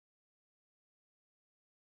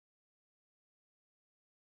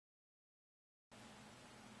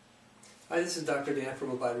Hi, this is Dr. Dan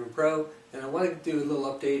from Vitamin Pro, and I want to do a little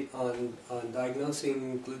update on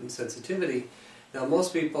diagnosing gluten sensitivity. Now,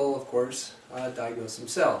 most people, of course, diagnose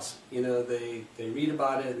themselves. You know, they read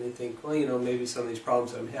about it and they think, well, you know, maybe some of these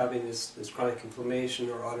problems I'm having, this chronic inflammation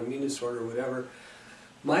or autoimmune disorder or whatever,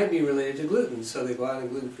 might be related to gluten. So they go out on a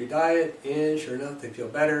gluten-free diet, and sure enough, they feel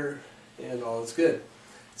better, and all is good.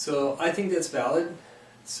 So I think that's valid.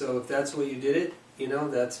 So if that's the way you did it, you know,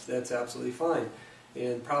 that's absolutely fine.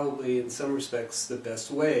 And probably in some respects the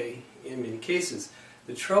best way in many cases.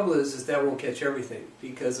 The trouble is that won't catch everything,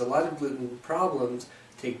 because a lot of gluten problems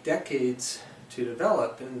take decades to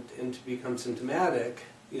develop and to become symptomatic.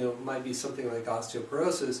 You know, it might be something like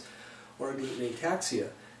osteoporosis or gluten ataxia.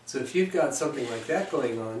 So if you've got something like that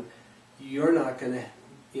going on, you're not going to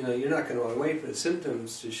want to wait for the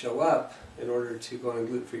symptoms to show up in order to go on a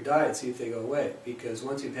gluten-free diet, see if they go away. Because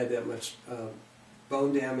once you've had that much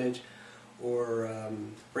bone damage or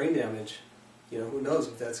brain damage, you know, who knows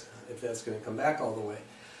if that's going to come back all the way.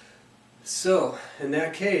 So in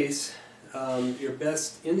that case, your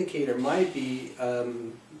best indicator might be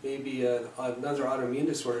maybe another autoimmune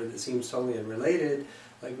disorder that seems totally unrelated,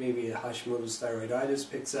 like maybe a Hashimoto's thyroiditis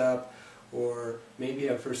picks up, or maybe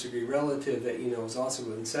a first-degree relative that you know is also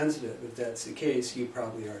gluten sensitive. If that's the case, you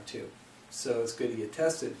probably are too. So it's good to get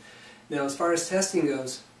tested. Now, as far as testing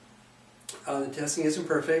goes, the testing isn't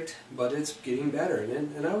perfect, but it's getting better,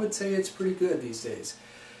 and I would say it's pretty good these days.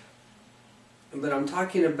 But I'm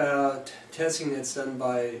talking about testing that's done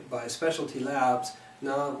by specialty labs,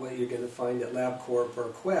 not what you're going to find at LabCorp or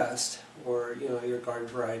Quest or your garden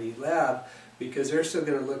variety lab, because they're still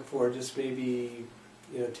going to look for just maybe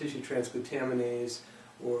tissue transglutaminase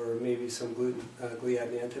or maybe some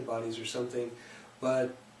gliadin antibodies or something.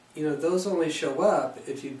 But those only show up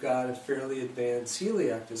if you've got a fairly advanced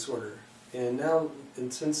celiac disorder. And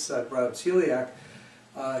since I brought up celiac,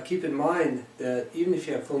 keep in mind that even if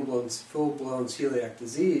you have full-blown celiac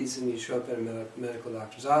disease and you show up at a medical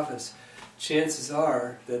doctor's office, chances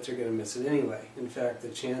are that they're going to miss it anyway. In fact, the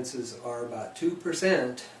chances are about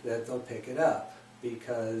 2% that they'll pick it up,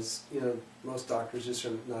 because most doctors just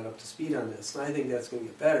are not up to speed on this. And I think that's going to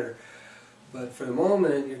get better. But for the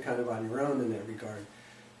moment, you're kind of on your own in that regard.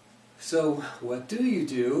 So what do you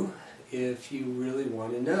do if you really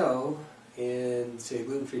want to know, and say a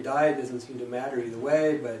gluten-free diet doesn't seem to matter either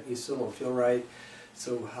way, but you still don't feel right?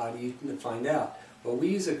 So how do you find out? Well, we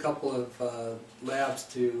use a couple of labs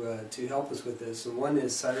to help us with this, and one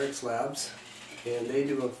is Cyrix Labs, and they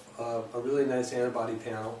do a really nice antibody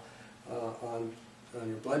panel on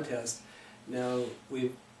your blood test. Now,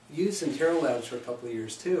 we've used Intero Labs for a couple of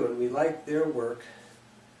years too, and we like their work.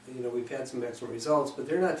 We've had some excellent results, but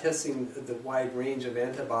they're not testing the wide range of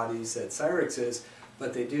antibodies that Cyrix is,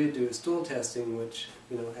 but they do a stool testing, which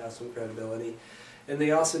has some credibility. And they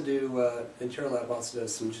also do, Intero Lab also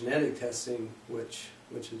does some genetic testing, which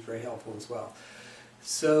is very helpful as well.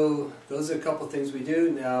 So those are a couple of things we do.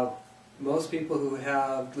 Now, most people who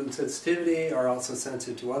have gluten sensitivity are also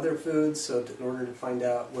sensitive to other foods, so in order to find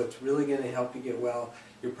out what's really going to help you get well,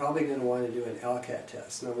 you're probably going to want to do an ALCAT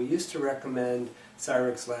test. Now, we used to recommend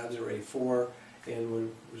Cyrix Labs or A4, and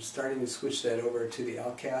we're starting to switch that over to the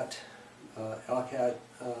ALCAT. ALCAT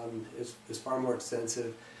is far more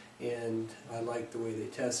extensive, and I like the way they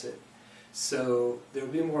test it. So there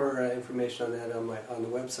will be more information on that on the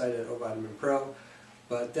website at Vitamin Pro,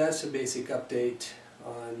 but that's a basic update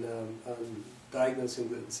on diagnosing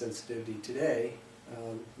gluten sensitivity today.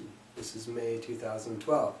 This is May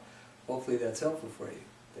 2012. Hopefully that's helpful for you.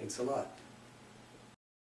 Thanks a lot.